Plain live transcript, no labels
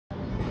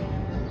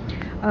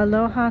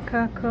Aloha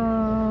kako.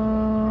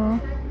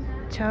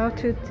 Ciao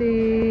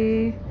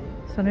tutti.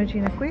 Sono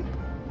Gina qui.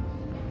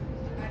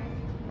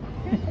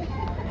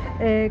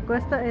 E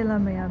questa è la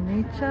mia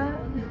amica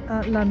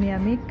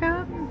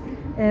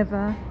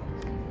Eva,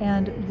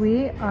 and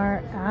we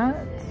are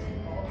at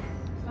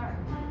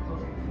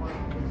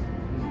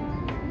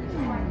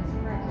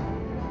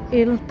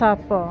Il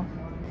Tappo.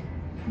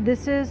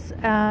 This is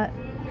at,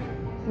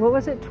 what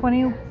was it,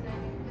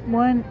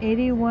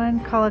 2181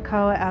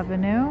 Kalakaua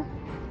Avenue,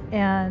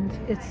 and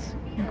it's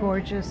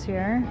gorgeous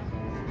here.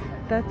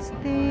 That's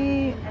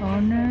the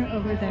owner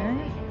over there,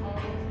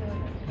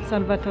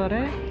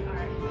 Salvatore,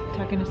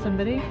 talking to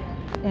somebody,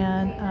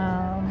 and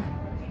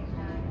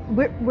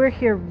we're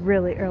here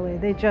really early.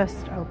 They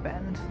just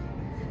opened.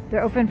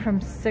 They're open from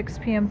 6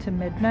 p.m. to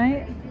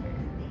midnight.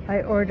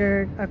 I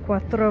ordered a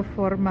quattro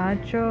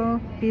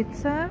formaggio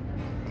pizza,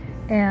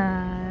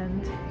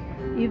 and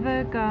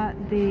Eva got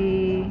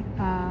the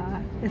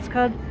it's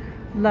called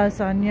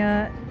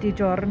lasagna di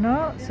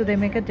giorno, so they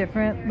make a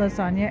different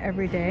lasagna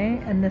every day,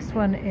 and this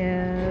one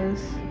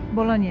is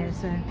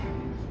bolognese.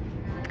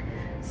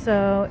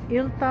 So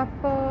Il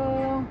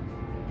Tappo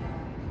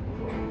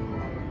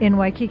in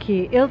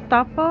Waikiki. Il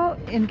Tappo,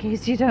 in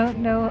case you don't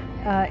know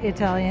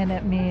Italian,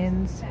 it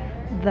means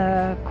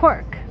the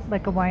cork,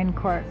 like a wine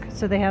cork.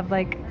 So they have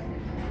like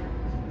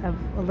a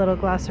little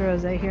glass of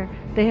rosé here.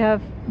 They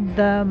have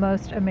the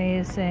most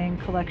amazing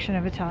collection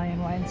of Italian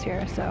wines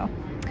here. So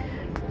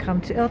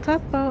come to Il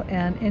Tappo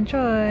and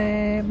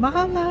enjoy.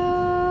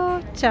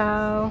 Mahalo!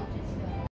 Ciao!